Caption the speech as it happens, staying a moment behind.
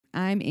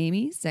I'm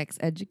Amy, sex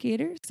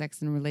educator,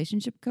 sex and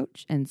relationship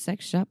coach, and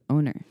sex shop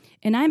owner.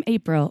 And I'm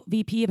April,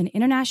 VP of an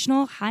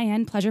international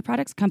high-end pleasure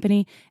products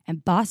company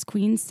and boss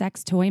queen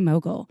sex toy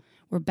mogul.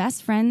 We're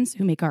best friends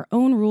who make our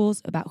own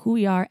rules about who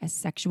we are as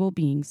sexual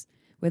beings.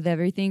 With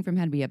everything from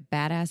how to be a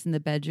badass in the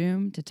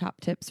bedroom to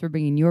top tips for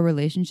bringing your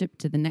relationship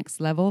to the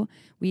next level,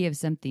 we have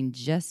something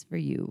just for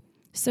you.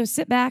 So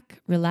sit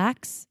back,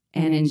 relax,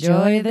 and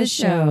enjoy the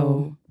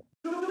show.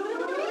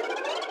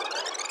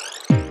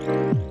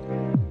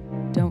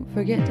 Don't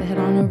forget to head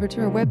on over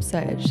to our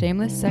website at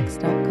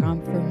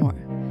shamelesssex.com for more.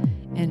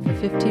 And for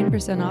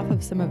 15% off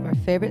of some of our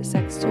favorite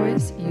sex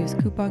toys, use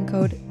coupon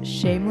code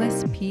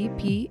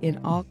SHAMELESSPP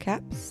in all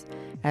caps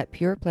at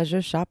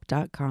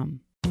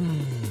purepleasureshop.com.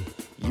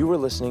 You are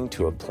listening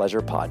to a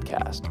pleasure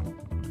podcast.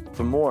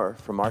 For more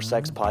from our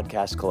sex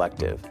podcast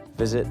collective,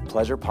 visit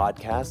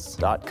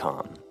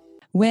pleasurepodcasts.com.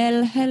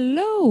 Well,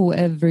 hello,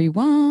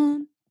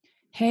 everyone.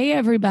 Hey,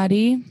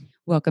 everybody.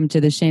 Welcome to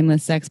the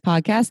Shameless Sex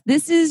Podcast.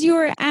 This is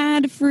your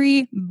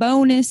ad-free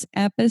bonus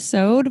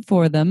episode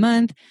for the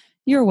month.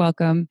 You're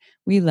welcome.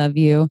 We love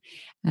you.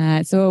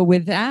 So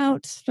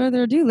without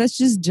further ado, let's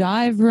just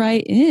dive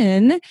right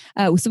in.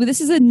 So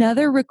this is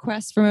another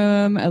request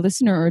from a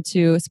listener or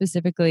two,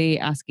 specifically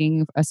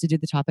asking us to do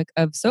the topic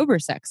of sober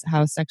sex,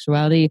 how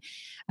sexuality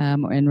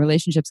and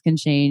relationships can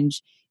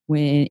change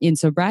when in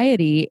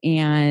sobriety.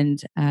 And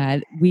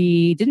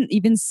we didn't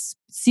even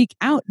seek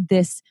out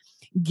this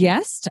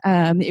guest.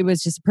 It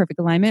was just a perfect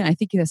alignment. I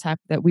think this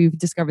happened that we've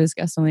discovered this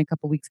guest only a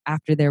couple weeks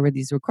after there were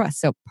these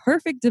requests. So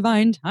perfect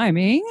divine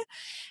timing.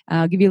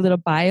 I'll give you a little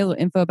bio, a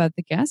little info about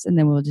the guest, and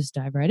then we'll just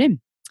dive right in.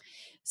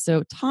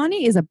 So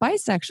Tawny is a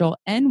bisexual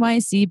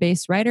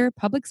NYC-based writer,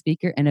 public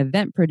speaker, and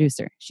event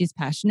producer. She's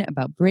passionate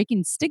about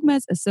breaking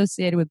stigmas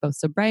associated with both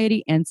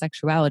sobriety and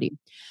sexuality.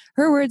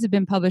 Her words have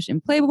been published in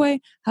Playboy,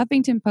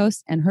 Huffington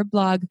Post, and her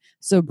blog,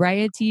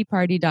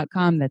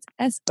 sobrietyparty.com. That's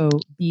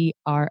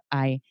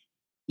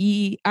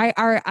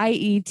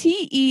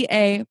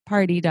SOBRIETA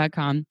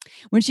party.com.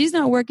 When she's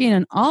not working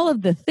on all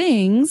of the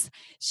things,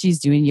 she's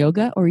doing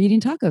yoga or eating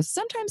tacos,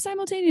 sometimes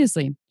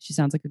simultaneously. She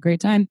sounds like a great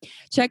time.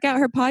 Check out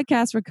her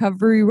podcast,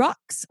 Recovery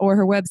Rocks, or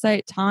her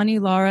website, Tawny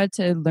Lara,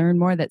 to learn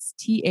more. That's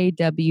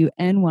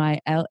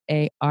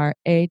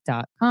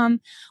TAWNYLARA.com.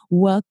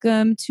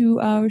 Welcome to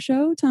our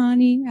show,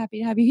 Tawny.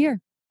 Happy to have you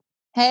here.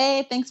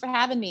 Hey, thanks for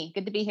having me.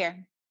 Good to be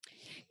here.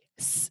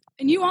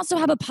 And you also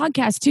have a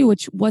podcast too,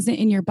 which wasn't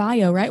in your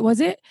bio, right? Was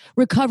it?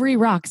 Recovery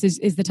Rocks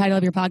is the title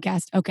of your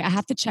podcast. Okay, I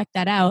have to check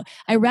that out.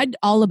 I read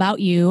all about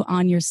you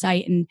on your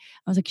site and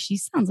I was like, she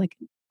sounds like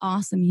an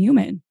awesome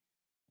human.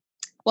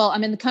 Well,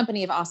 I'm in the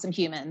company of awesome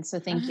humans, so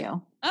thank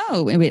you.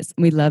 Oh,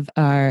 we love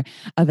our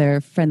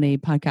other friendly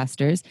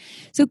podcasters.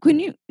 So can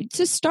you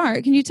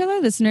tell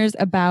our listeners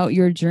about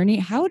your journey?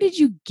 How did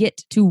you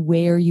get to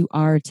where you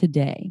are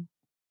today?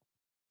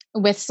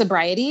 With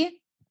sobriety?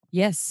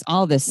 Yes,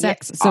 all the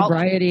sex,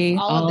 sobriety,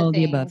 all of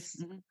the above.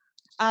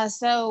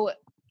 So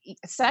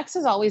sex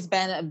has always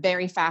been a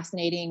very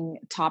fascinating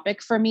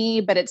topic for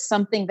me, but it's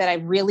something that I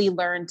really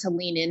learned to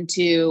lean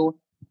into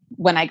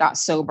when I got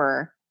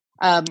sober.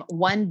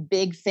 One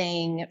big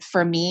thing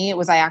for me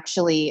was I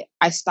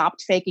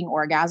stopped faking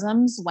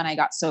orgasms when I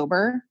got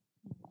sober.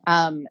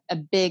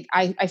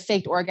 I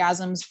faked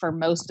orgasms for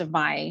most of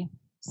my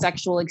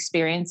sexual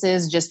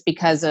experiences just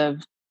because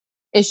of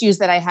issues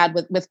that I had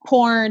with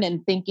porn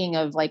and thinking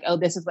of like, oh,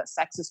 this is what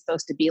sex is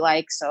supposed to be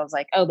like. So I was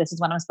like, oh, this is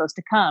when I'm supposed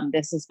to come.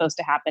 This is supposed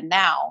to happen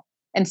now.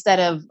 Instead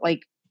of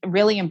like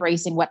really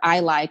embracing what I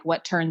like,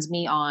 what turns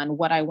me on,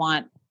 what I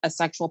want a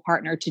sexual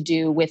partner to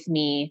do with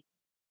me.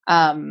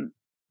 And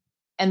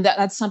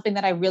that's something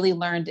that I really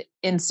learned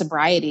in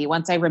sobriety.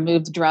 Once I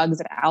removed drugs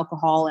and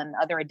alcohol and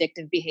other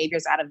addictive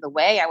behaviors out of the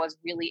way, I was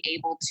really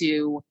able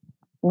to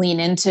lean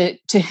into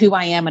who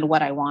I am and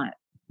what I want.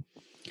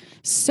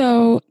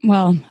 So,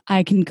 well,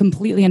 I can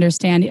completely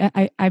understand.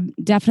 I've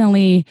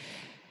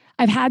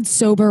had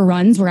sober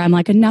runs where I'm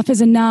like, enough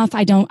is enough.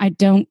 I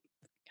don't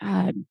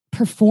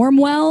perform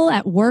well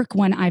at work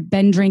when I've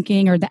been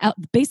drinking, or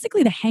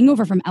basically the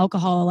hangover from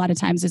alcohol a lot of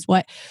times is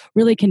what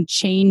really can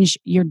change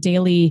your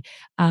daily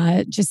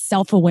just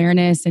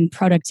self-awareness and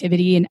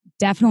productivity, and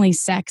definitely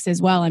sex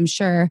as well, I'm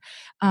sure.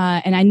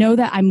 And I know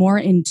that I'm more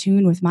in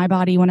tune with my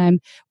body when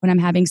I'm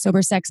having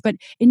sober sex. But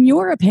in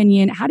your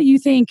opinion, how do you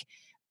think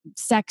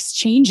sex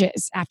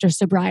changes after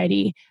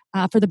sobriety?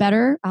 For the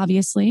better,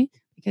 obviously,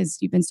 because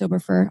you've been sober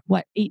for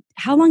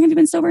how long have you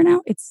been sober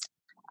now? It's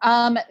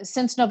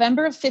since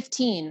November of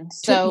 15.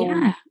 So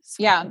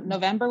yeah,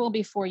 November will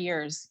be 4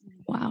 years.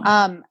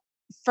 Wow.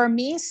 For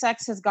me,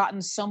 sex has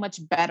gotten so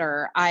much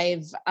better.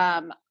 Like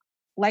I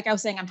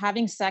was saying, I'm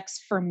having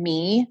sex for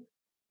me.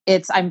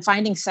 I'm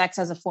finding sex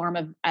as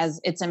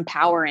it's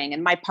empowering.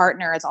 And my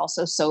partner is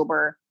also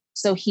sober.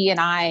 So he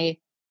and I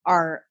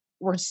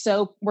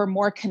we're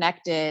more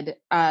connected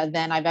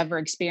than I've ever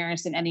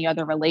experienced in any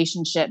other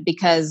relationship,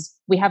 because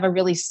we have a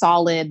really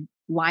solid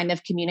line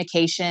of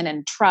communication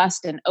and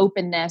trust and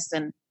openness.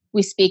 And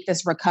we speak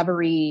this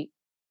recovery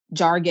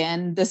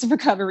jargon, this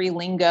recovery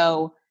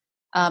lingo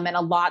And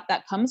a lot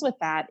that comes with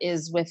that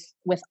is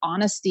with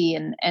honesty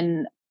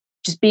and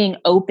just being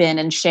open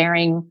and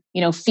sharing,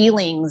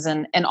 feelings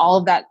and all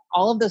of that,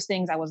 all of those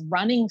things I was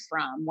running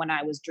from when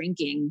I was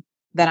drinking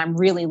that I'm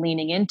really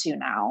leaning into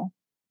now.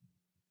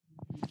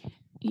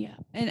 Yeah.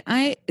 And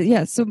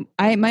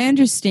my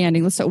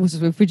understanding,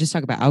 if we just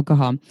talk about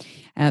alcohol.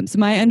 So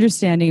my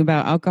understanding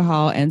about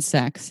alcohol and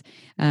sex,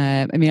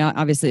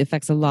 obviously it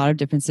affects a lot of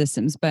different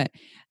systems, but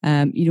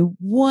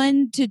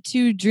 1 to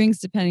 2 drinks,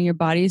 depending on your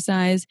body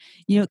size,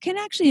 can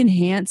actually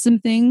enhance some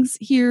things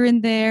here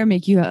and there,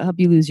 help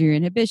you lose your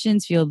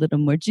inhibitions, feel a little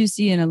more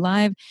juicy and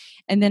alive.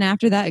 And then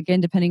after that, again,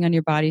 depending on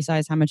your body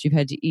size, how much you've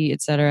had to eat,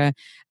 etc.,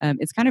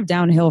 it's kind of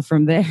downhill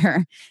from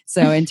there.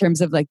 So in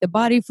terms of like the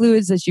body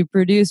fluids that you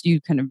produce,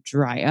 you kind of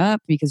dry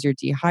up because you're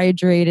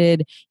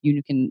dehydrated.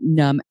 You can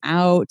numb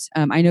out.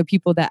 I know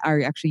people that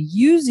are actually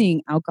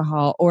using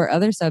alcohol or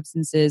other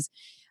substances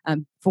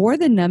for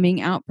the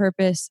numbing out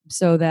purpose,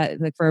 so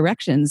that like for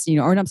erections,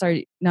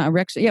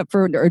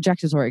 for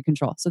ejaculatory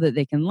control, so that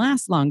they can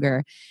last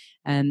longer.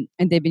 And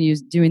they've been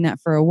doing that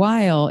for a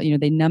while.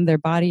 They numb their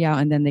body out,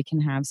 and then they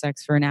can have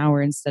sex for an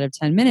hour instead of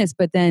 10 minutes.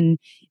 But then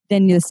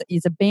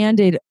it's a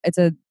Band-Aid. It's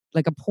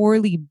like a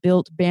poorly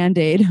built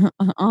Band-Aid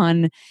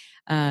on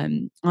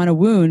a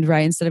wound,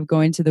 right? Instead of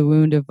going to the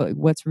wound of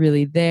what's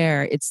really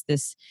there, it's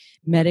this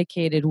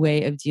medicated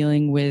way of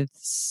dealing with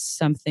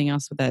something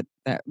else that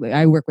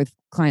I work with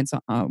clients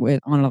on all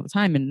the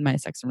time in my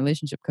sex and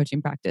relationship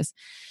coaching practice.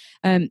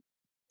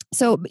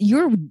 So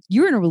you're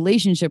in a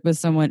relationship with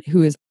someone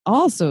who is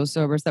also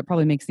sober, so that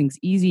probably makes things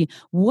easy.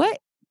 What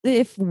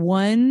if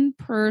one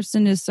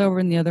person is sober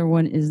and the other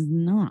one is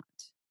not?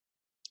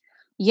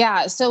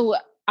 Yeah. So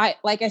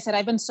like I said,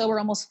 I've been sober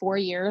almost 4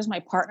 years. My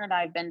partner and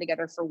I have been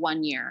together for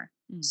 1 year.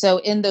 So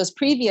in those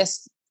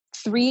previous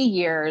 3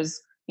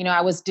 years,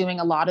 I was doing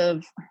a lot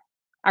of,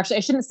 actually,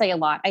 I shouldn't say a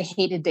lot. I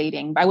hated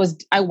dating. I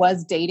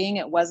was dating.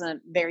 It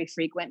wasn't very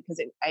frequent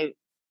because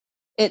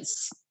it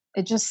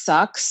just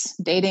sucks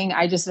dating.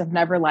 I just have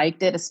never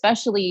liked it,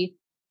 especially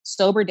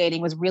sober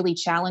dating was really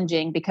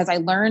challenging because I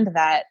learned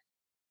that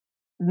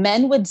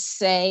men would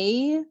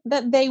say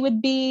that they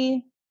would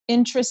be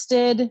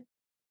interested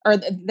or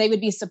they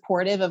would be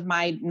supportive of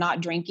my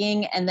not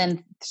drinking. And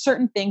then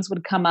certain things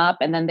would come up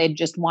and then they'd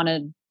want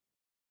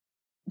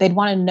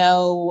to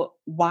know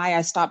why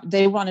I stopped.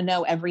 They want to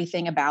know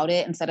everything about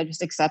it instead of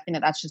just accepting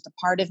that that's just a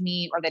part of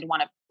me, or they'd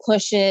want to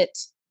push it.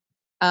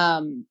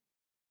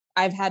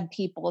 I've had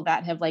people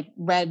that have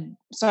read,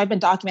 so I've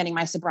been documenting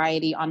my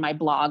sobriety on my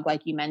blog,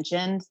 like you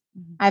mentioned.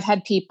 Mm-hmm. I've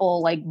had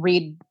people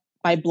read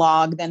my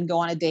blog, then go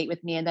on a date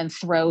with me and then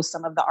throw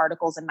some of the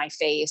articles in my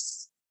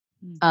face.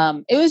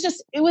 Mm-hmm.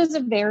 It was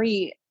a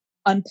very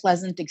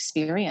unpleasant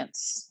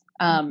experience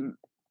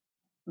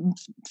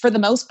for the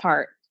most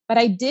part. But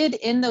I did,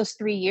 in those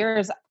 3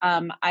 years,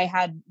 I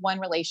had one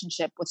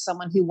relationship with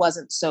someone who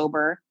wasn't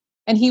sober,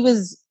 and he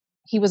was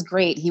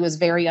great. He was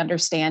very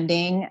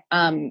understanding.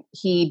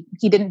 He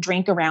didn't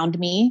drink around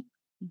me.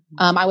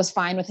 Mm-hmm. I was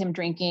fine with him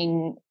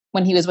drinking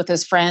when he was with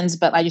his friends,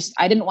 but I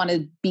didn't want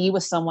to be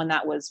with someone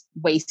that was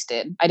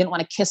wasted. I didn't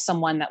want to kiss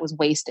someone that was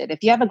wasted.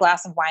 If you have a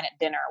glass of wine at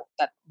dinner,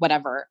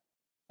 whatever.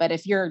 But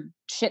if you're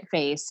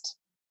shit-faced,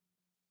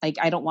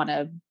 I don't want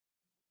to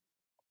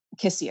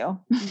kiss you.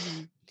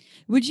 Mm-hmm.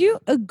 Would you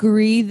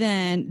agree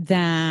then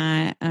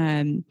that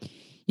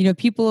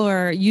people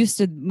are used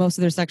to most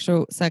of their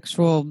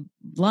sexual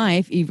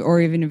life,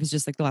 or even if it's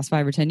just the last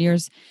 5 or 10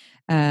 years,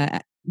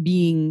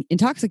 being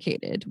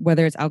intoxicated,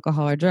 whether it's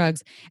alcohol or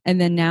drugs, and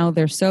then now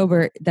they're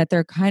sober, that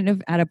they're kind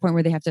of at a point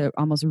where they have to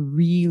almost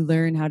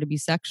relearn how to be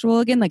sexual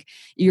again?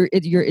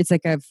 It's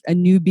like a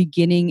new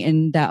beginning,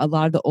 and that a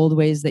lot of the old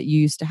ways that you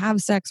used to have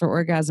sex or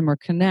orgasm or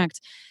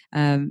connect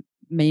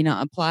may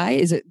not apply.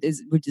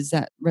 Does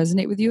that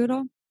resonate with you at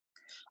all?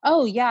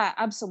 Oh yeah,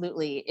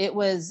 absolutely. It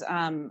was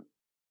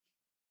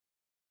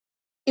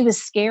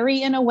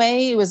scary in a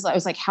way. I was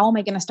like, how am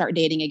I going to start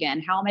dating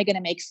again? How am I going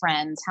to make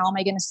friends? How am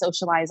I going to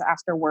socialize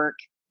after work?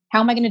 How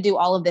am I going to do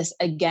all of this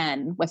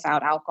again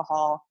without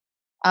alcohol?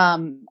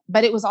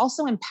 But it was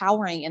also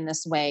empowering in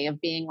this way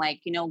of being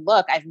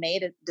look, I've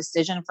made a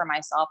decision for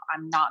myself.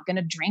 I'm not going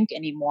to drink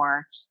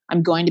anymore.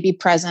 I'm going to be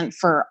present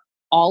for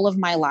all of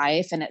my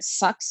life. And it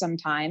sucks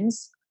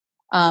sometimes.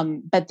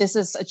 But this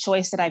is a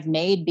choice that I've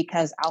made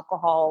because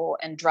alcohol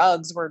and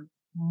drugs were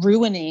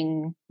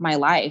ruining my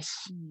life.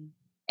 Mm.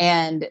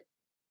 And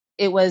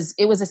it was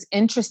this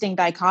interesting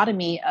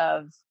dichotomy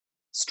of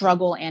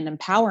struggle and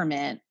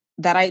empowerment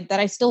that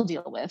I still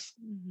deal with.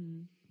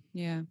 Mm-hmm.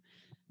 Yeah.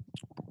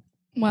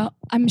 Well,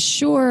 I'm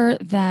sure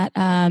that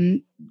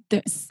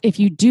if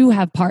you do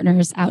have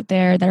partners out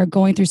there that are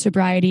going through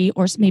sobriety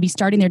or maybe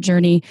starting their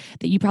journey,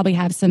 that you probably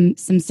have some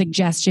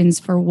suggestions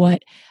for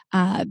what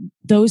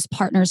those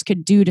partners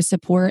could do to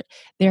support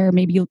their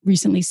maybe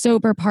recently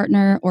sober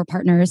partner or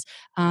partners,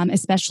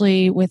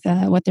 especially with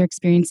what they're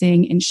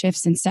experiencing in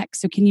shifts in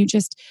sex. So can you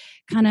just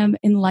kind of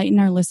enlighten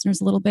our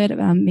listeners a little bit,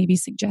 maybe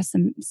suggest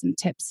some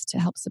tips to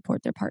help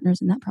support their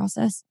partners in that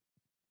process?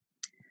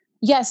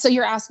 Yeah. So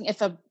you're asking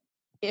if a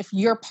if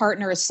your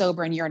partner is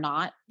sober and you're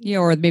not. Yeah,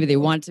 or maybe they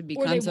want to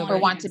become they sober. Or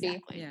want to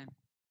exactly. be. Yeah.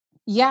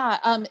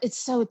 Yeah.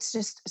 It's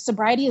just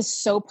sobriety is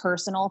so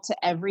personal to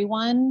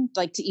everyone,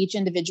 like to each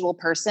individual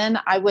person.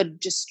 I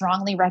would just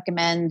strongly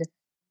recommend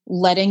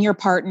letting your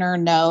partner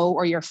know,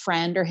 or your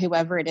friend or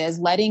whoever it is,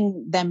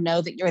 letting them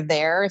know that you're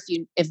there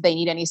if they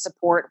need any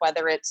support,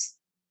 whether it's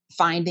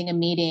finding a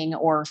meeting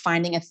or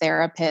finding a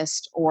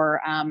therapist,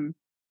 or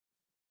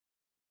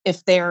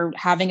if they're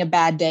having a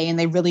bad day and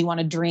they really want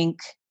to drink,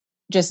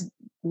 just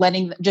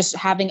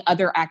having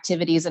other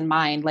activities in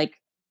mind, like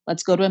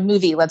let's go to a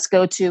movie, let's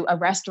go to a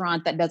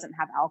restaurant that doesn't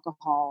have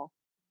alcohol.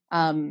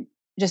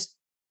 Just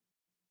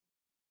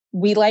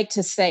we like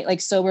to say,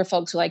 like sober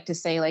folks who like to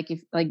say, like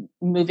if like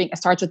moving, it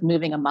starts with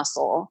moving a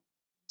muscle.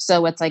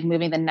 So it's like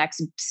moving the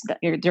next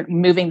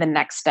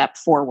step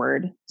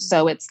forward.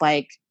 So it's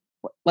like,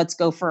 let's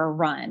go for a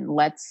run.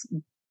 Let's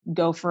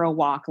go for a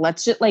walk.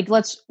 Let's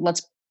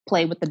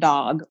play with the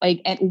dog.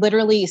 Like, and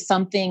literally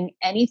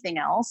anything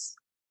else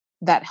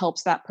that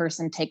helps that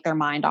person take their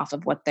mind off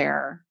of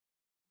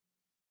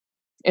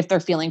if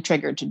they're feeling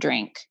triggered to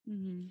drink.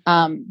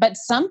 Mm-hmm. But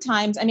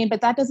sometimes,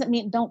 but that doesn't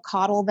mean don't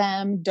coddle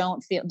them.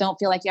 Don't feel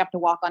like you have to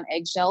walk on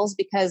eggshells,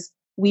 because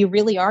we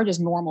really are just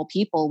normal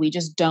people. We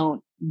just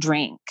don't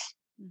drink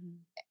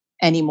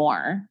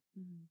anymore.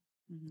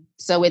 Mm-hmm.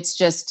 So it's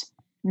just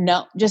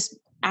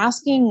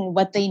asking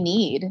what they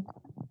need.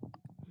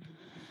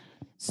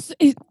 So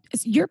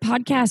your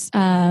podcast,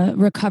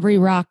 Recovery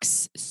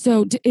Rocks.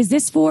 So is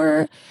this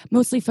for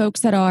mostly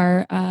folks that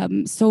are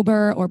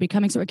sober or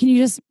becoming sober? Can you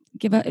just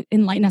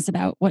enlighten us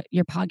about what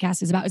your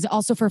podcast is about? Is it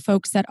also for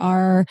folks that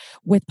are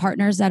with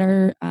partners that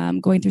are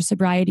going through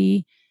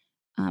sobriety?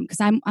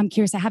 Because I'm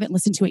curious. I haven't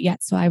listened to it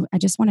yet, so I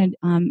just wanted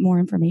more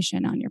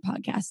information on your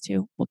podcast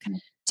too. What kind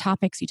of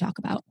topics you talk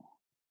about?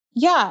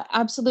 Yeah,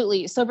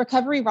 absolutely. So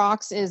Recovery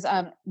Rocks is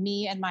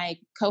me and my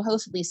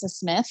co-host Lisa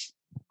Smith.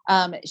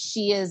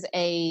 She is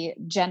a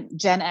Gen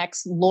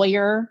X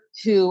lawyer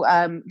who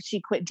she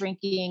quit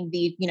drinking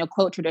the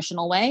quote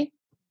traditional way,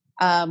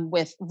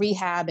 with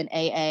rehab and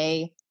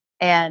AA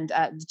and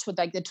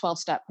like the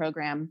 12-step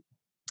program.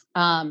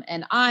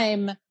 And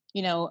I'm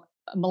a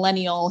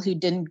millennial who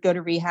didn't go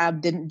to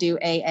rehab, didn't do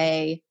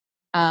AA,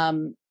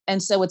 and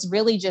so it's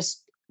really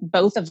just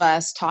both of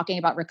us talking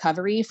about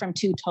recovery from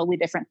two totally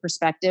different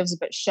perspectives,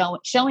 but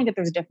showing that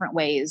there's different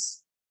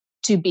ways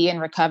to be in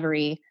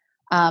recovery.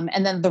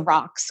 And then the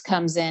Rocks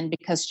comes in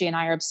because she and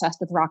I are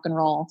obsessed with rock and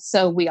roll.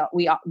 So we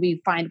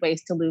find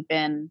ways to loop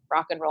in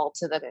rock and roll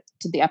to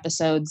the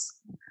episodes.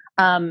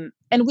 And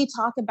we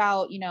talk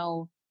about,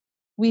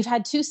 we've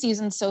had 2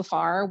 seasons so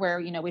far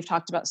where, we've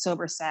talked about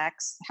sober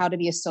sex, how to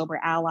be a sober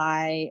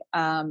ally,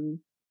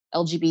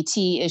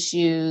 LGBT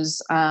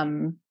issues,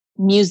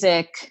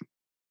 music,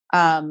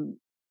 how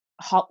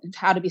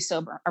to be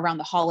sober around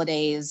the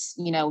holidays,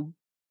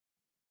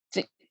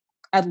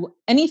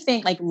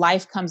 anything like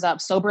life comes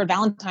up, sober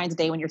Valentine's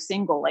Day when you're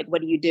single, like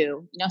what do you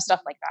do?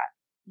 Stuff like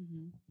that.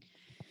 Mm-hmm.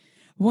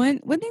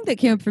 One thing that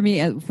came up for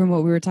me from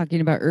what we were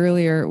talking about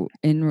earlier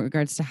in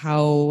regards to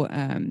how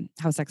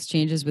sex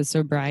changes with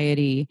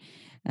sobriety,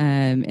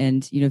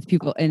 and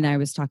people, and I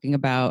was talking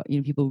about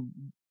people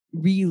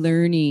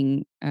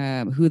relearning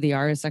who they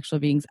are as sexual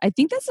beings. I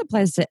think this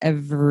applies to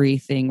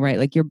everything, right?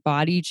 Like your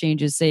body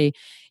changes. Say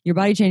your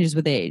body changes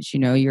with age.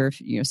 You're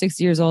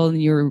 60 years old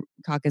and your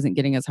cock isn't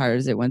getting as hard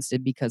as it once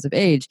did because of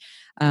age,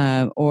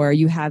 or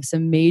you have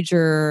some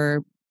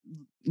major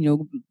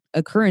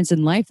occurrence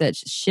in life that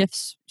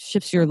shifts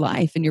your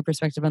life and your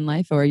perspective on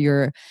life, or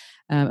your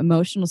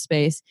emotional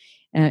space.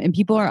 And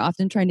people are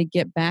often trying to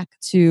get back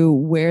to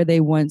where they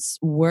once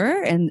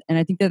were. And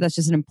I think that that's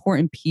just an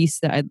important piece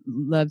that I'd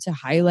love to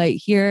highlight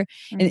here.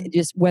 Mm-hmm. And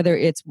just whether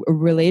it's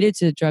related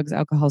to drugs,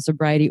 alcohol,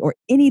 sobriety, or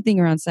anything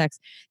around sex,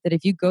 that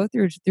if you go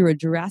through a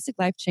drastic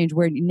life change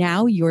where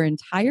now your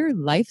entire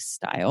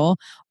lifestyle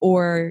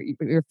or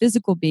your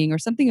physical being or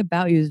something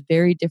about you is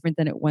very different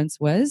than it once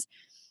was,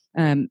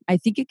 I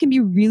think it can be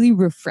really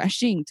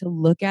refreshing to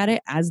look at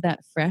it as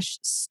that fresh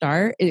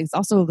start. It's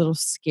also a little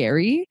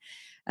scary,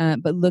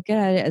 but look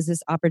at it as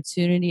this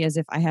opportunity, as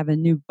if I have a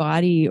new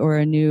body or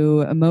a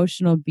new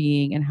emotional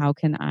being, and how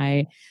can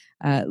I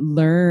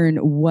learn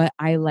what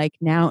I like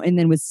now? And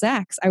then with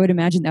sex, I would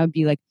imagine that would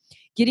be like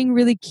getting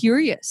really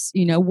curious,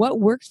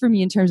 what worked for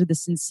me in terms of the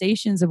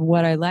sensations of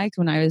what I liked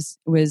when I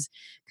was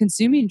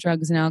consuming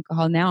drugs and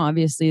alcohol. Now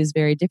obviously is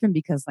very different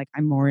because like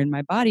I'm more in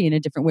my body in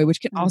a different way,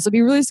 which can also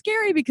be really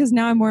scary because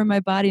now I'm more in my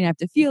body and I have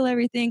to feel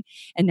everything.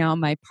 And now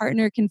my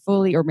partner can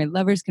fully, or my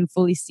lovers can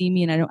fully see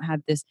me, and I don't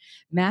have this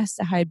mask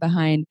to hide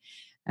behind.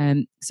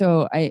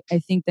 So I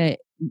think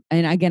that,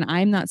 and again,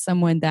 I'm not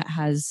someone that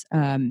has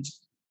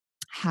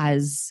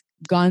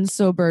gone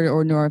sober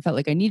or nor felt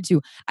like I need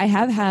to. I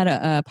have had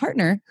a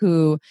partner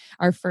who,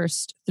 our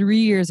first 3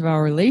 years of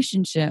our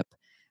relationship,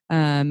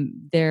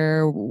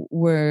 there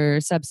were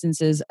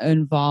substances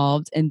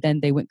involved, and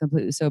then they went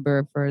completely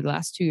sober for the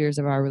last 2 years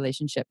of our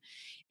relationship.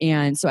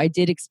 And so I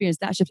did experience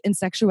that shift, and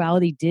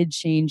sexuality did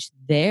change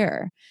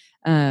there.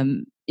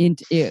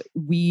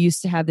 We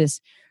used to have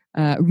this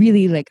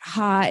really like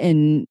hot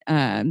and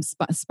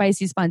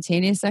spicy,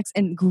 spontaneous sex.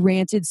 And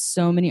granted,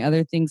 so many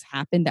other things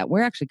happened that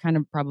were actually kind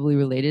of probably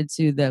related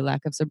to the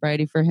lack of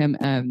sobriety for him,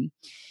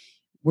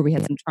 where we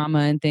had some trauma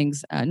and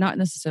things, not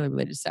necessarily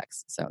related to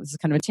sex. So this is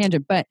kind of a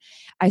tangent, but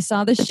I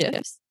saw the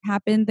shifts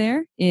happen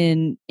there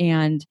and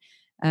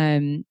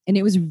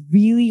it was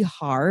really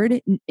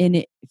hard in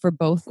it for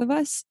both of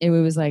us. It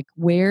was like,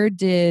 where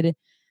did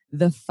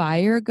the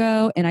fire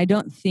go? And I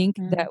don't think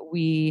that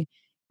we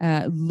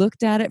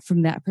looked at it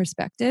from that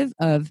perspective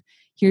of,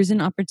 here's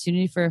an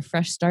opportunity for a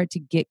fresh start to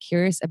get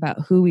curious about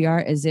who we are,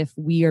 as if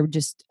we are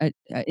just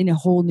in a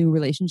whole new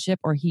relationship,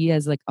 or he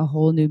as like a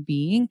whole new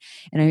being.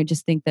 And I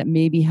just think that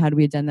maybe had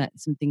we done that,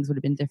 some things would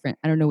have been different.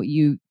 I don't know what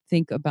you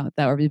think about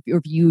that, or if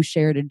you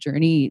shared a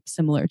journey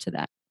similar to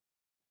that.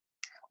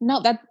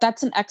 No,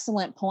 that's an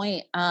excellent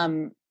point.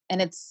 And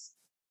it's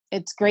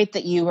great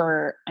that you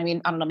were, I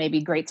mean, I don't know,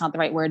 maybe great's not the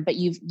right word, but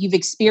you've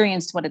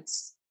experienced what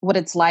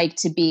it's like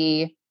to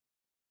be,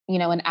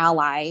 an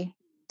ally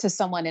to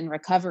someone in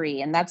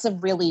recovery. And that's a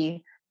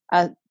really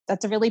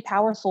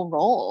powerful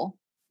role.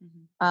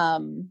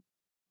 Mm-hmm.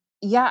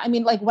 Yeah. I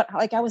mean,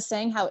 like I was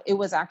saying, how it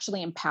was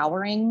actually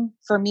empowering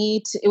for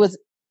me it was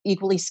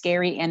equally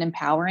scary and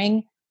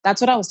empowering. That's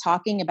what I was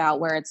talking about,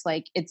 where it's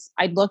like,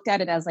 I looked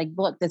at it as like,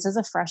 look, this is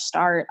a fresh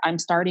start. I'm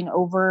starting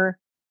over.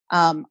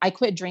 I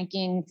quit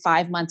drinking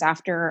 5 months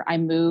after I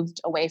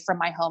moved away from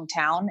my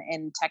hometown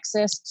in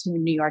Texas to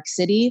New York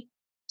City.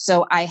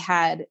 So I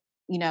had,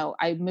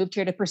 I moved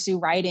here to pursue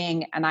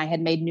writing, and I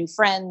had made new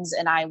friends,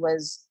 and I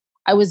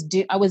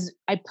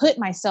put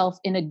myself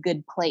in a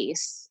good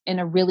place, in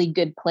a really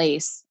good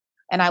place.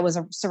 And I was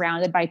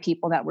surrounded by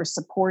people that were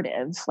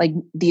supportive. Like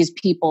these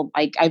people,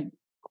 like I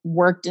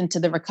worked into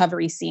the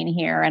recovery scene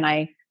here, and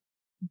I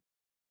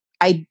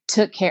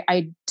took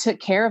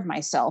care of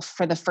myself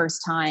for the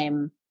first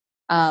time.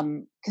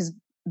 Cause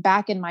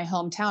back in my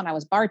hometown, I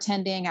was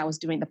bartending, I was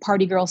doing the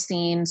party girl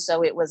scene.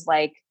 So it was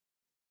like,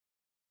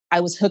 I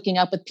was hooking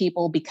up with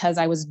people because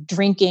I was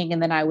drinking, and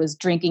then I was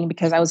drinking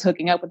because I was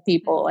hooking up with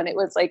people. And it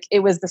was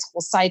this whole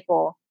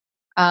cycle.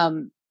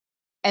 And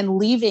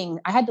leaving,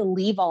 I had to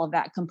leave all of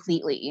that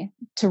completely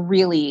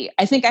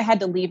I think I had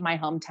to leave my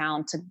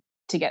hometown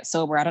to get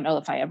sober. I don't know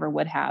if I ever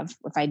would have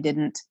if I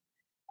didn't.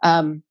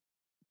 But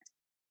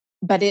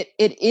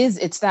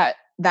it's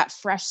that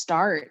fresh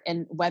start,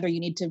 and whether you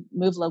need to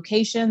move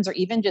locations or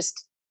even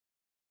just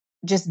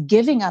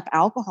giving up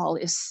alcohol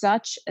is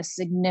such a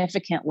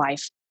significant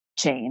life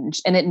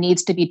change, and it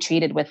needs to be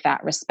treated with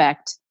that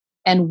respect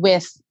and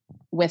with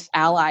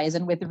allies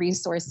and with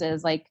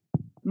resources. Like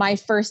my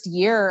first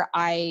year,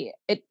 I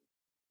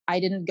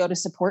didn't go to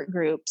support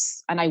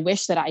groups, and I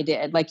wish that I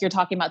did. Like you're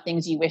talking about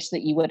things you wish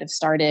that you would have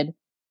started.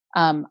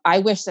 I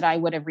wish that I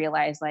would have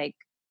realized, like,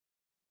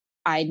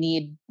 I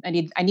needed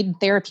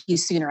therapy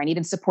sooner. I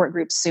needed support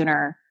groups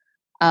sooner.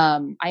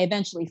 I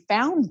eventually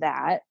found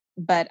that,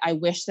 but I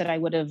wish that I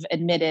would have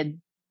admitted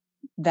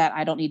that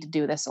I don't need to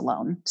do this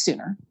alone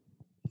sooner.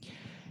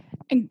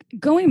 And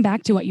going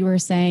back to what you were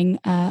saying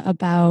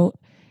about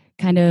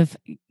kind of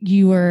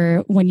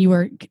when you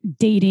were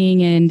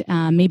dating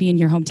and maybe in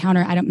your hometown,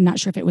 or I'm not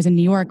sure if it was in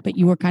New York, but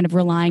you were kind of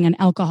relying on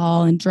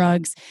alcohol and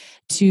drugs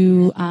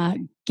to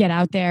get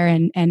out there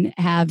and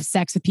have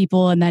sex with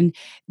people. And then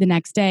the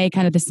next day,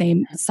 kind of the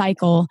same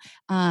cycle,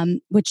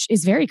 which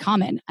is very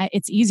common.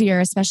 It's easier,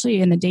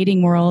 especially in the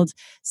dating world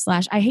 /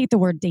 I hate the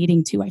word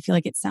dating too. I feel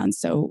like it sounds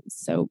so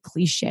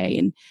cliche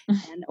and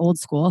old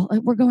school.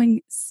 We're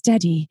going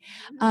steady.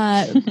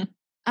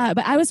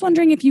 But I was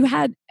wondering if you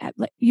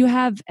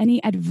have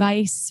any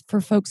advice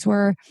for folks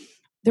who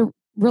they're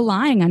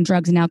relying on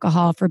drugs and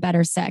alcohol for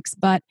better sex,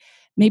 but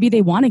maybe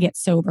they want to get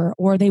sober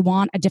or they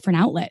want a different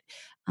outlet.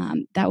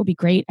 That would be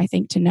great, I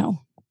think, to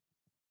know.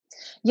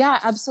 Yeah,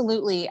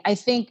 absolutely. I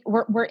think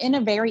we're in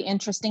a very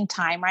interesting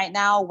time right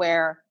now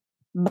where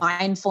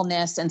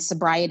mindfulness and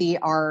sobriety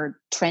are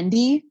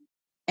trendy.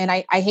 And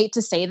I hate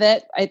to say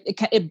that.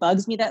 It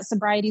bugs me that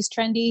sobriety is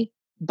trendy,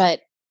 but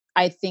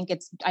I just think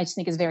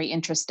it's very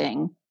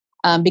interesting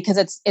because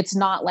it's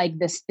not like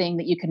this thing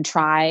that you can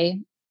try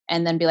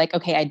and then be like,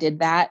 okay, I did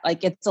that.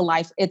 Like it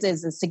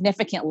is a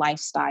significant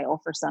lifestyle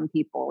for some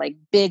people, like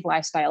big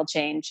lifestyle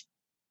change.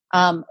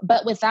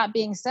 But with that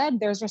being said,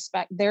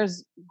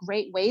 there's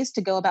great ways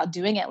to go about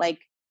doing it. Like,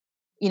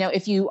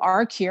 if you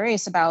are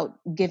curious about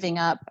giving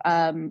up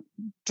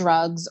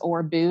drugs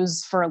or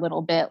booze for a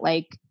little bit,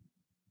 like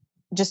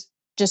just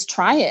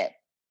try it.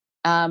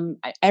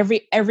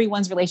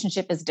 Everyone's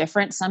relationship is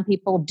different. Some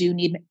people do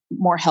need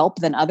more help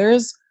than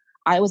others.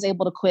 I was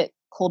able to quit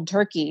cold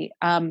turkey.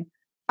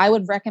 I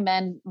would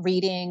recommend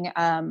reading,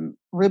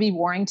 Ruby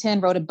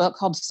Warrington wrote a book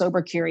called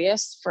Sober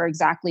Curious for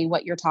exactly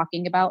what you're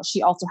talking about.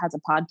 She also has a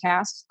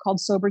podcast called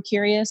Sober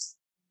Curious.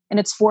 And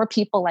it's for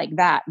people like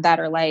that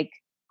are like,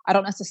 I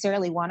don't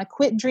necessarily want to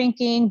quit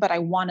drinking, but I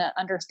want to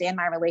understand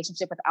my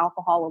relationship with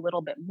alcohol a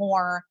little bit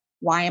more.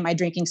 Why am I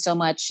drinking so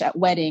much at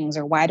weddings,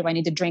 or why do I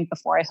need to drink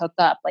before I hook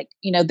up? Like,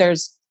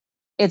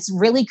 it's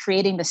really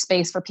creating the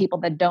space for people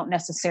that don't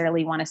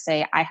necessarily want to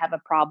say, I have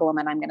a problem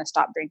and I'm going to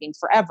stop drinking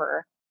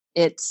forever.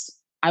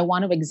 I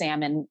want to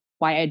examine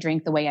why I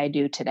drink the way I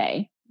do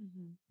today.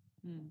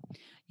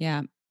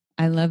 Yeah,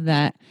 I love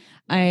that.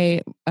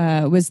 I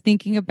was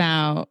thinking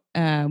about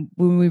when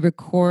I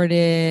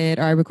recorded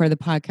the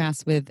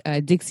podcast with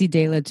Dixie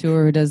De La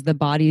Tour, who does the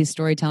Body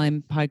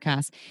Storytelling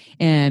podcast,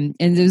 and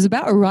it was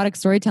about erotic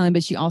storytelling.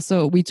 But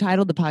we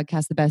titled the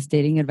podcast "The Best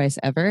Dating Advice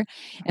Ever,"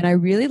 and I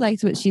really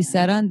liked what she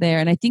said on there.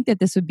 And I think that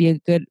this would be a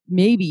good,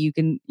 maybe you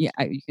can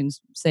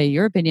say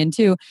your opinion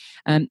too,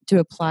 to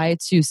apply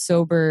to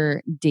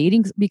sober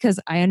dating, because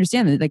I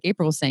understand that, like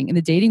April was saying, in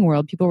the dating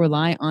world, people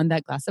rely on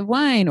that glass of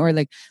wine, or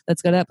like,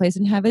 let's go to that place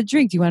and have a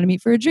drink. Do you want to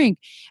meet for a drink?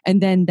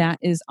 And then that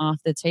is off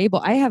the table.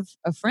 I have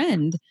a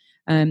friend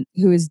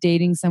who is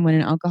dating someone,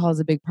 and alcohol is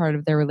a big part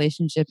of their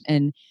relationship.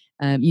 And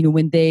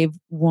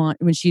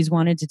when she's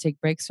wanted to take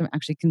breaks from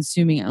actually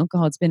consuming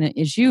alcohol, it's been an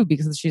issue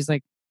because she's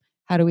like,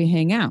 how do we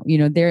hang out?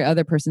 Their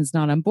other person's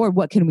not on board.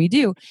 What can we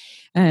do?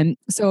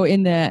 So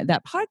in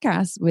that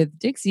podcast with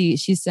Dixie,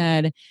 she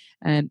said,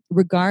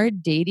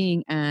 regard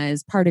dating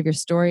as part of your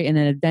story and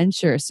an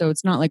adventure. So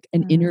it's not like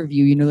an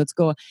interview, let's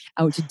go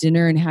out to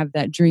dinner and have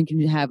that drink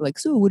and have like,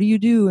 so what do you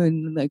do?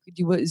 And like,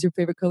 what is your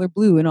favorite color?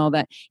 Blue and all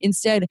that.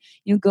 Instead,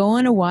 go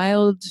on a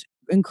wild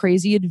and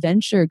crazy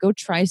adventure. Go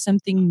try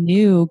something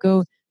new.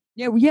 Go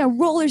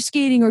roller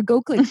skating, or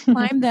go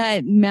climb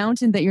that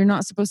mountain that you're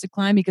not supposed to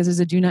climb because there's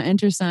a do not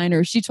enter sign.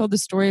 Or she told the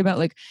story about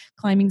like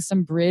climbing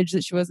some bridge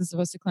that she wasn't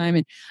supposed to climb,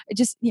 and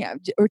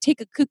or take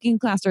a cooking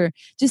class, or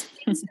just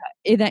things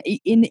and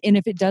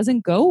if it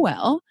doesn't go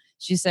well,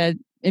 she said,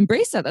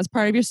 embrace that. That's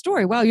part of your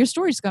story. Wow, your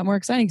story just got more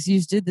exciting because you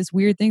just did this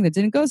weird thing that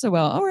didn't go so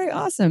well. All right,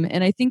 awesome.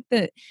 And I think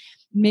that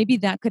maybe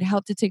that could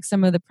help to take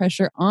some of the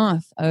pressure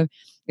off of,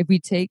 if we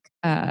take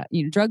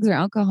drugs or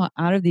alcohol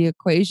out of the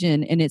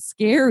equation, and it's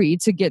scary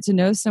to get to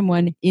know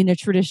someone in a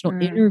traditional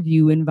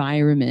interview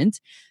environment.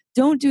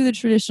 Don't do the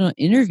traditional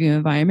interview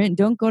environment.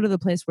 Don't go to the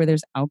place where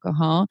there's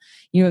alcohol.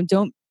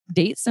 Don't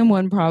date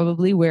someone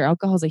probably where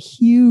alcohol is a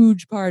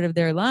huge part of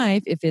their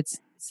life. If it's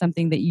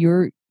something that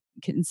you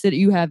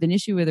have an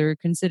issue with, or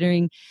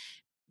considering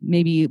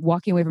maybe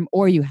walking away from,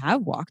 or you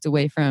have walked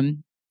away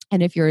from.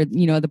 And if you're,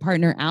 the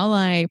partner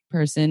ally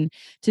person,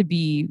 to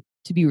be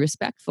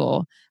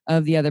respectful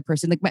of the other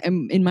person. Like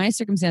in my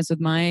circumstance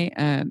with my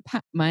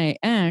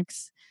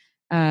ex,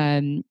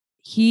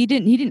 he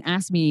didn't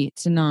ask me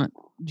to not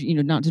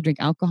to drink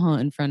alcohol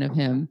in front of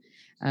him,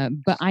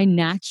 but I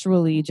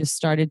naturally just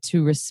started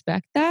to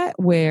respect that,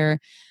 where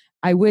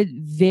I would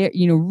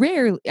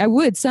rarely, I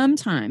would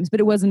sometimes, but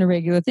it wasn't a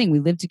regular thing. We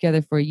lived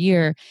together for a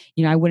year.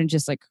 I wouldn't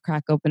just like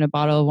crack open a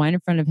bottle of wine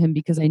in front of him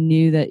because I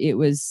knew that it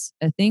was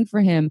a thing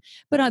for him.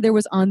 But there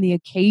was on the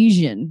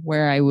occasion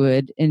where I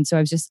would. And so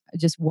I was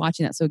just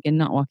watching that. So again,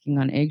 not walking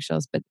on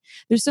eggshells, but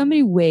there's so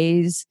many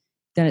ways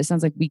that it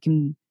sounds like we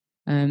can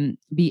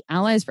be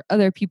allies for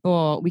other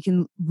people. We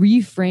can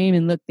reframe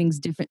and look things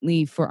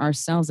differently for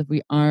ourselves if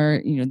we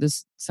are,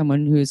 this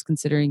someone who is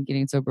considering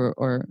getting sober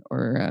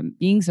or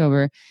being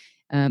sober.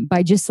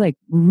 By just like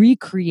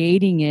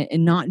recreating it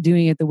and not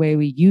doing it the way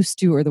we used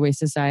to, or the way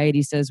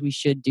society says we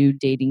should do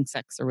dating,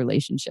 sex, or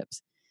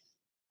relationships.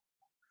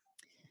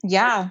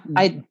 Yeah,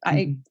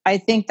 I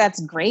think that's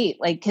great.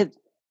 Like, 'cause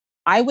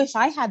I wish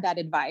I had that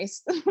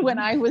advice when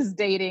I was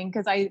dating,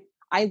 because I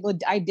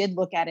did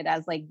look at it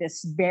as like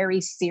this very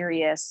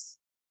serious,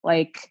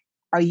 like,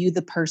 are you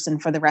the person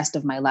for the rest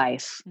of my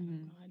life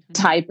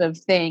type of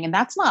thing. And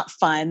that's not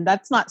fun.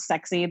 That's not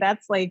sexy.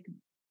 That's like,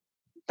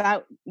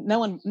 that no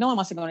one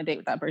wants to go on a date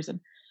with that person.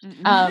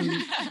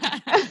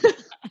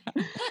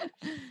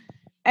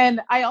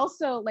 And I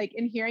also, like,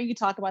 in hearing you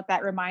talk about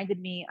that,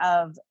 reminded me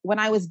of when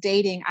I was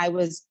dating, I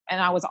was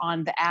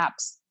on the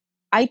apps.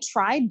 I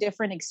tried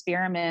different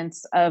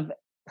experiments of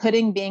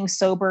putting being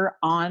sober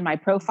on my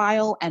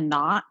profile and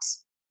not.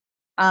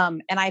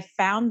 And I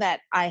found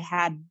that I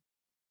had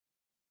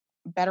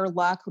better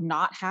luck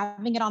not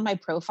having it on my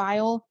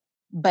profile,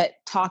 but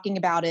talking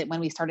about it when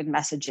we started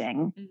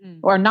messaging,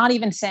 or not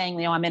even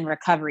saying, I'm in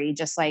recovery.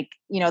 Just like,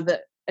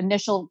 the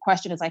initial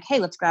question is like, hey,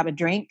 let's grab a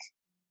drink.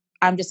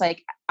 I'm just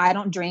like, I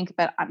don't drink,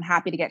 but I'm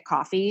happy to get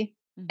coffee.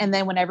 And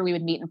then whenever we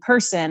would meet in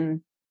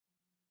person,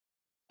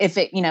 if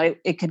it,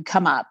 it could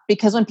come up,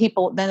 because when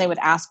people, then they would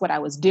ask what I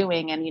was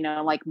doing. And,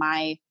 like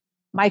my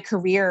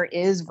career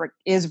is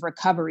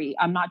recovery.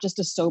 I'm not just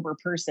a sober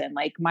person.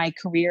 Like, my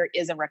career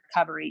is a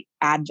recovery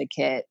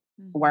advocate,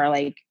 where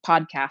like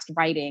podcast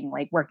writing,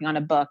 like working on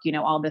a book,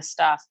 all this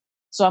stuff.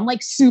 So I'm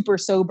like super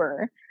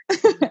sober.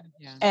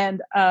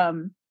 And,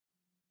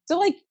 so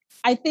like,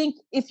 I think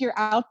if you're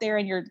out there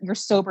and you're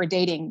sober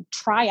dating,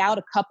 try out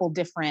a couple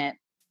different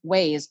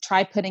ways.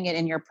 Try putting it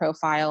in your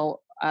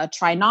profile.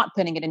 Try not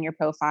putting it in your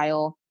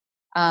profile.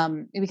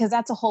 Because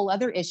that's a whole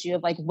other issue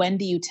of like, when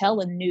do you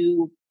tell a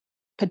new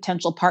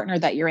potential partner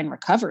that you're in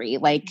recovery?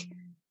 Like,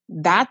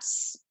 that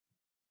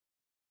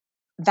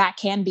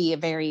can be a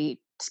very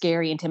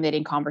scary,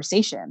 intimidating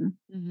conversation.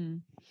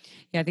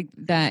 Yeah, I think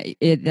that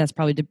that's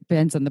probably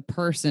depends on the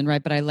person,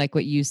 right? But I like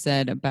what you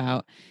said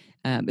about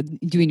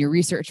doing your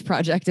research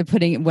project and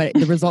putting what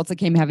the results that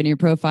came having in your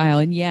profile.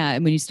 And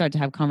and when you start to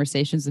have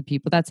conversations with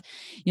people, that's,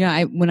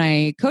 when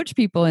I coach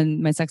people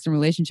in my sex and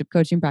relationship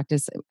coaching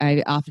practice,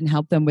 I often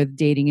help them with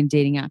dating and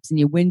dating apps. And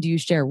when do you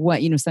share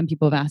what? Some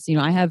people have asked,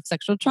 I have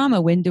sexual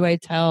trauma. When do I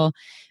tell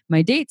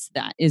my dates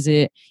that? Is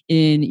it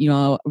in,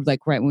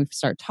 like right when we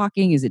start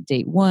talking? Is it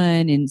date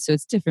one? And so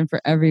it's different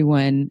for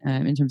everyone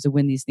in terms of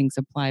when these things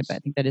apply. But I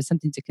think that is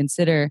something to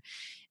consider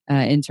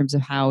in terms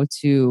of how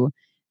to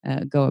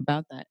go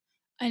about that.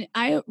 And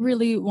I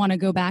really want to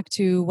go back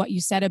to what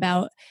you said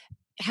about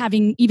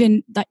having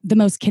even the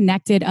most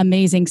connected,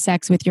 amazing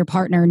sex with your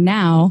partner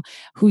now,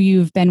 who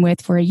you've been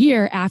with for a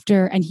year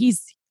after, and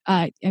he's,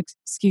 we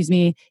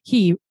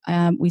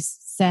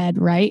said,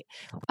 right?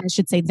 I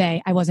should say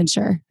they, I wasn't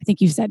sure. I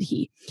think you said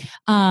he.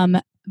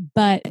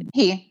 But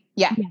he,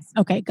 yeah. Yes.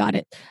 Okay. Got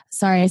it.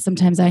 Sorry.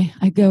 Sometimes I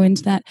go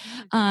into that.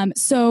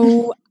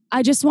 So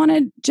I just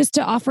wanted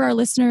to offer our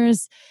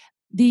listeners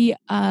the,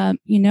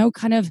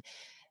 kind of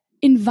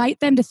invite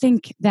them to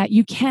think that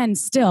you can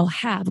still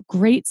have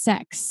great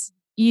sex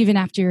even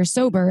after you're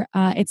sober.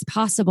 It's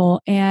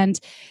possible. And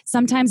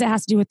sometimes it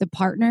has to do with the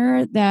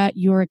partner that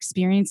you're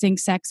experiencing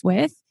sex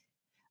with.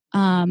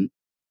 And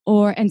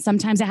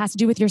sometimes it has to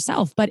do with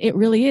yourself, but it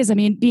really is. I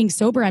mean, being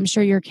sober, I'm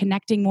sure you're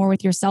connecting more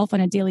with yourself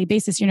on a daily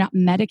basis. You're not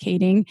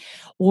medicating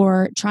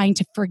or trying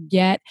to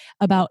forget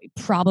about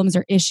problems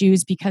or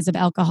issues because of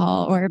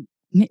alcohol, or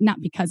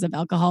not because of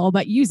alcohol,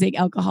 but using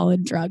alcohol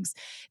and drugs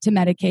to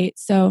medicate.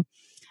 So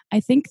I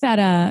think that,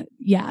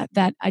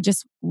 that I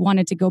just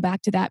wanted to go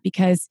back to that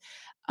because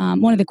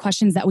one of the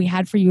questions that we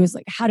had for you is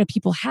like, how do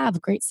people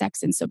have great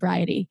sex in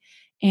sobriety?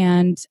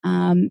 And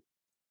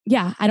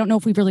I don't know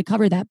if we've really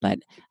covered that, but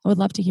I would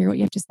love to hear what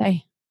you have to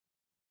say.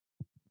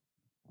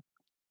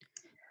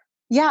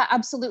 Yeah,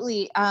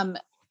 absolutely.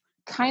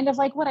 Kind of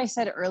like what I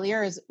said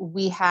earlier is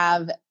we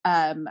have,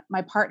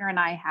 my partner and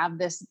I have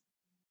this,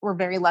 we're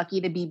very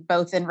lucky to be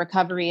both in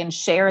recovery and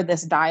share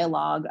this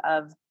dialogue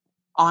of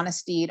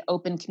honesty,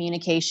 open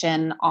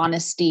communication,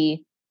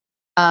 honesty,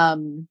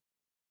 to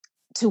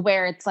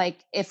where it's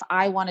like, if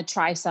I want to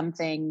try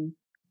something,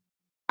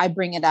 I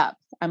bring it up.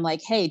 I'm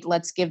like, hey,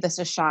 let's give this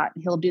a shot.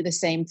 He'll do the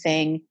same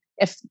thing.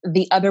 If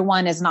the other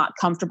one is not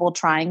comfortable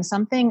trying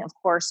something, of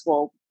course,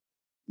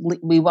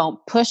 we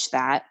won't push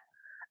that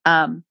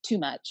too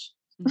much.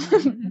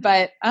 Mm-hmm.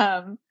 But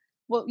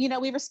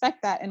we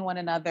respect that in one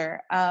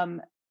another.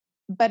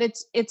 But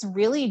it's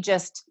really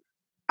just,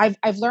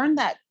 I've learned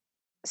that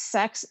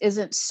sex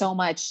isn't so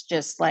much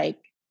just like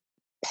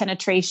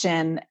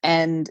penetration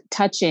and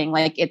touching.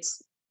 Like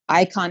it's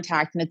eye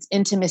contact and it's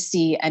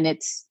intimacy and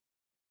it's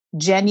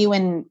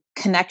genuine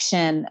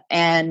connection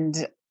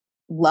and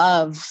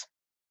love.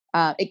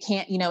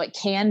 It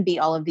can be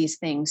all of these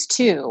things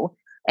too.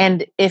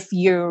 And if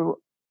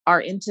you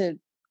are into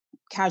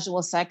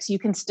casual sex, you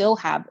can still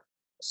have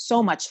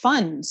so much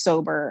fun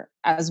sober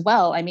as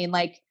well. I mean,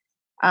 like,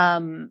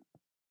 I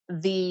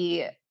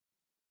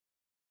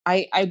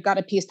got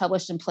a piece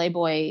published in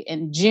Playboy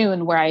in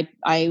June where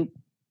I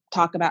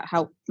talk about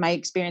how my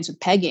experience with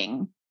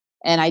pegging,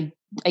 and I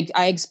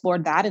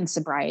explored that in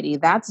sobriety.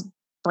 That's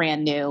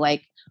brand new.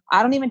 Like,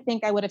 I don't even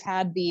think I would have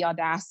had the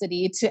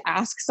audacity to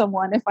ask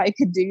someone if I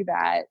could do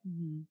that.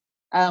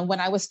 Mm-hmm. When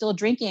I was still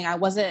drinking, I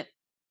wasn't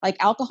like,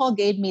 alcohol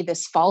gave me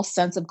this false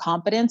sense of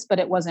confidence, but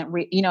it wasn't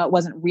it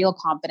wasn't real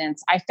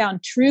confidence. I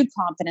found true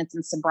confidence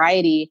in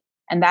sobriety,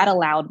 and that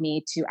allowed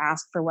me to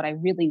ask for what I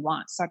really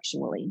want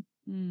sexually.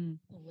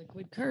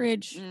 Liquid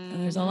courage.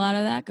 There's a lot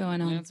of that going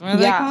on. That's why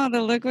they call it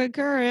the liquid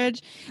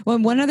courage. Well,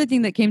 one other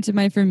thing that came to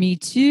mind for me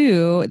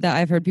too, that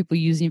I've heard people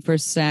using for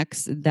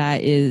sex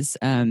that is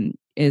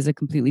a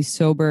completely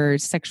sober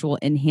sexual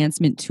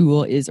enhancement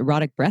tool is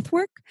erotic breath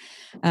work.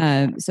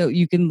 So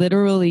you can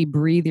literally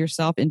breathe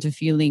yourself into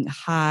feeling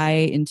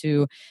high,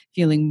 into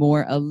feeling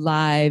more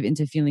alive,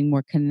 into feeling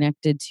more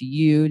connected to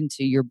you,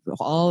 into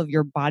all of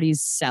your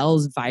body's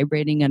cells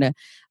vibrating at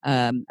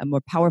a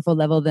more powerful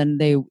level than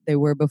they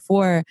were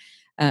before.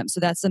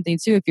 So that's something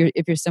too.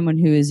 If you're someone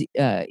who is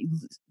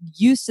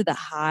used to the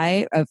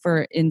high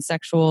in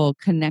sexual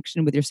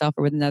connection with yourself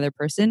or with another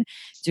person,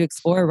 to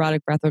explore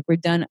erotic breathwork.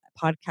 We've done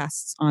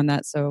podcasts on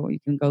that, so you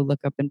can go look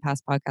up in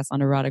past podcasts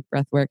on erotic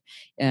breathwork.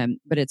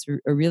 But it's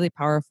a really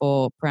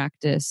powerful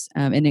practice,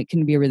 and it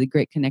can be a really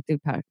great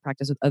connective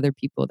practice with other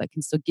people that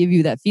can still give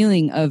you that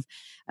feeling of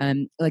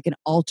like an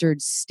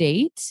altered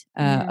state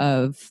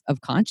of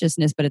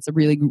consciousness. But it's a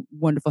really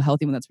wonderful,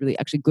 healthy one that's really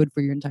actually good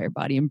for your entire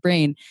body and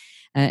brain.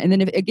 And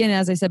then, again,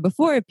 as I said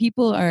before, if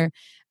people are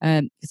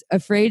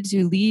afraid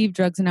to leave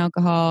drugs and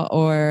alcohol,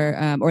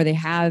 or they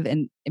have,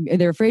 and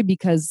they're afraid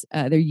because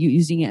they're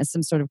using it as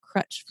some sort of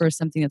crutch for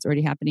something that's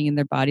already happening in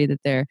their body,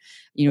 that their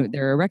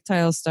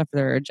erectile stuff,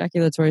 their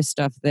ejaculatory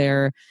stuff,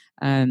 their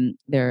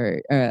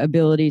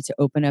ability to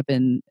open up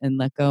and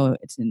let go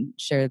and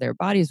share their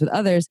bodies with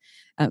others,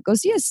 go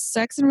see a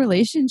sex and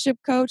relationship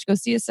coach, go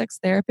see a sex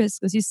therapist,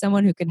 go see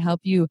someone who can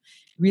help you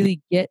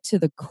really get to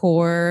the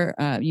core,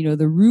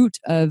 the root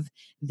of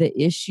the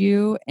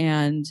issue,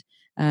 and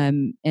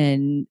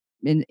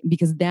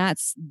because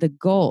that's the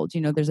gold.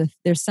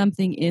 There's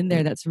something in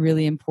there that's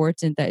really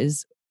important that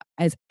is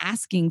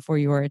asking for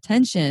your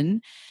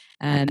attention.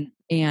 And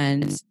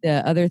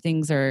the other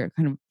things are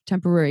kind of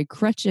temporary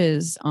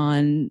crutches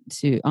on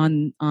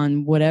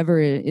whatever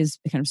is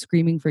kind of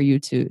screaming for you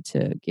to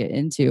get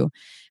into.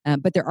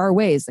 But there are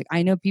ways. Like,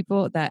 I know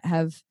people that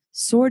have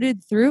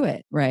sorted through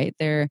it, right?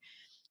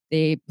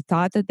 They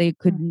thought that they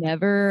could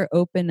never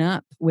open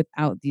up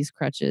without these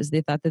crutches. They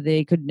thought that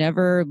they could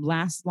never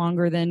last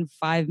longer than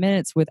 5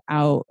 minutes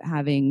without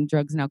having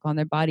drugs and alcohol in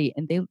their body.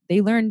 And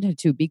they learned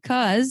to,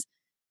 because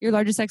your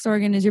largest sex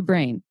organ is your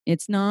brain.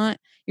 It's not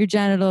your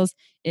genitals.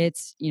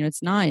 It's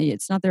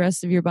not the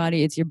rest of your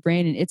body. It's your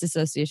brain and its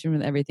association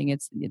with everything.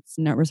 It's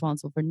not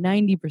responsible for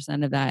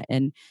 90% of that.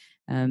 And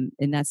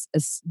that's a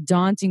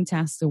daunting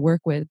task to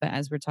work with. But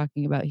as we're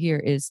talking about here,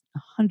 is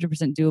 100%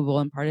 doable.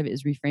 And part of it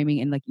is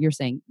reframing. And like you're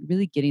saying,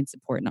 really getting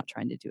support, not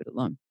trying to do it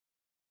alone.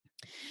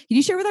 Can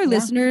you share with our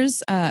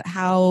listeners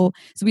so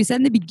we said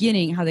in the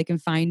beginning how they can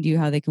find you,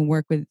 how they can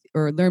work with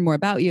or learn more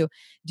about you.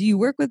 Do you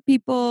work with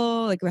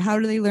people? Like, how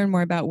do they learn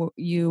more about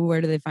you?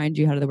 Where do they find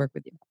you? How do they work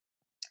with you?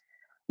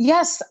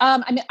 Yes.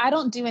 I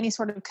don't do any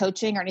sort of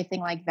coaching or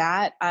anything like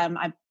that. I'm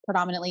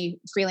predominantly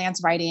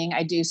freelance writing.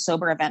 I do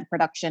sober event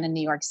production in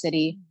New York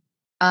City.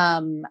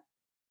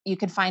 You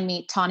can find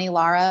me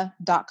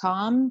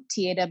TawnyLara.com,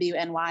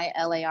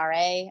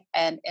 TAWNYLARA,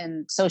 and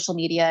in social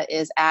media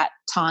is at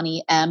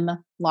Tawny M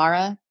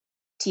Lara,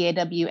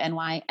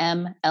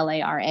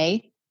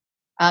 TAWNYMLARA.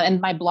 And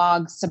my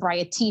blog,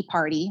 Sobriety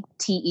Party,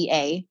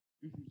 TEA.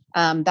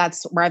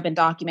 That's where I've been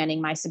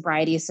documenting my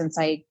sobriety since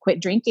I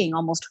quit drinking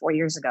almost 4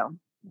 years ago.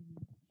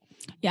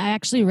 Yeah, I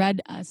actually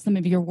read some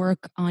of your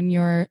work on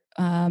your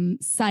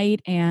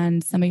site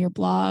and some of your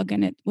blog,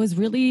 and it was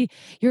really,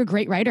 you're a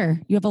great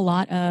writer. You have a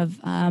lot of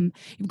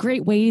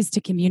great ways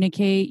to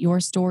communicate your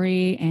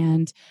story,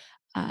 and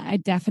I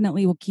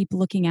definitely will keep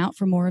looking out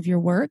for more of your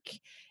work.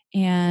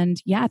 And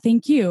yeah,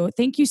 thank you.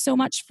 Thank you so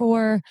much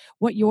for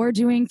what you're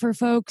doing for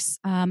folks.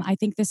 I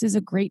think this is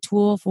a great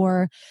tool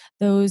for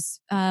those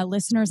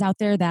listeners out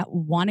there that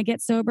want to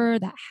get sober,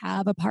 that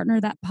have a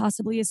partner that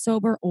possibly is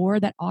sober, or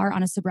that are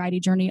on a sobriety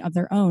journey of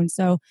their own.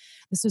 So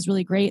this was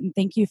really great. And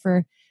thank you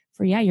for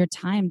your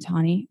time,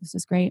 Tawny. This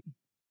is great.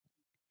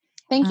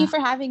 Thank you for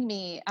having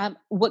me.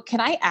 Can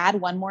I add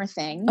one more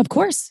thing? Of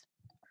course.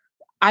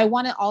 I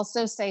want to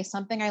also say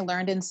something I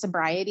learned in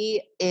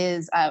sobriety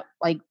is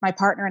like my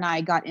partner and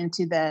I got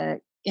into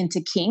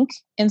kink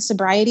in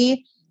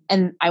sobriety.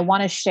 And I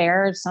want to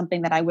share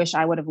something that I wish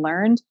I would have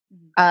learned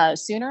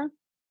sooner.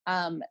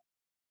 A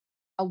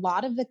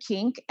lot of the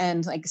kink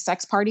and like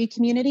sex party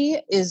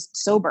community is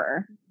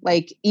sober.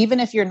 Like, even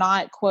if you're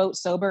not quote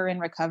sober in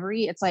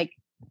recovery, it's like,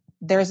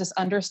 there's this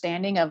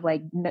understanding of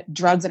like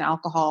drugs and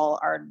alcohol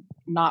are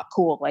not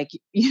cool. Like,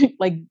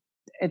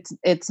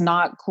 it's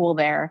not cool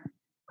there.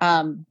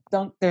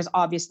 There's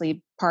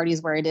obviously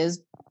parties where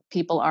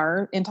people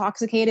are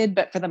intoxicated,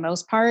 but for the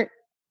most part,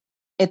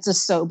 it's a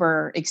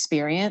sober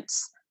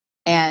experience.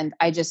 And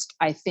I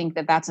think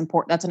that's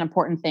important. That's an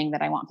important thing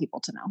that I want people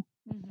to know.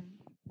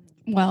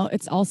 Well,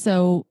 it's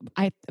also,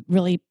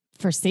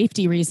 for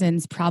safety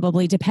reasons,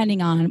 probably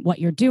depending on what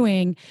you're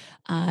doing,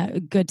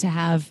 good to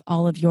have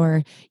all of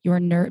your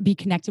be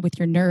connected with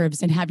your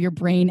nerves and have your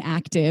brain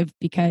active,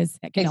 because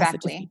it can also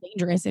just be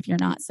dangerous if you're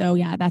not. So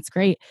yeah, that's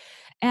great.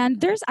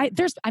 And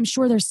I'm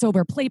sure there's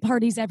sober play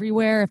parties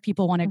everywhere if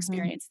people want to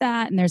experience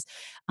that. And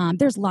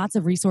there's lots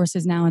of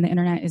resources now, and the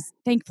internet is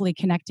thankfully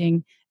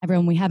connecting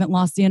everyone. We haven't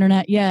lost the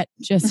internet yet.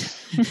 Just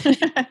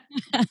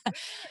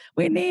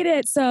we need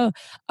it. So,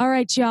 all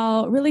right,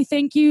 y'all. Really,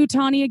 thank you,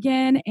 Tawny,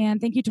 again,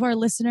 and thank you to our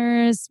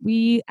listeners.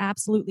 We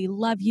absolutely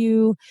love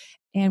you,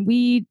 and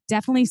we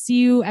definitely see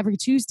you every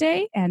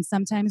Tuesday. And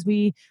sometimes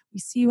we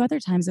see you other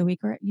times a week,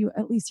 or you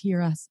at least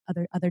hear us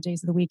other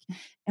days of the week.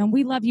 And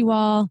we love you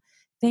all.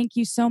 Thank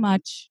you so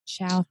much.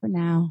 Ciao for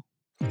now.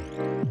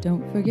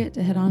 Don't forget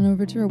to head on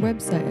over to our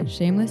website at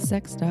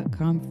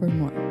shamelesssex.com for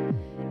more.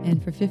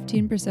 And for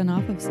 15%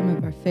 off of some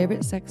of our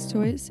favorite sex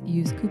toys,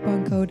 use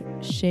coupon code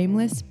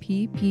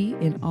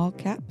SHAMELESSPP in all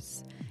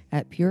caps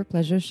at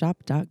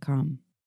purepleasureshop.com.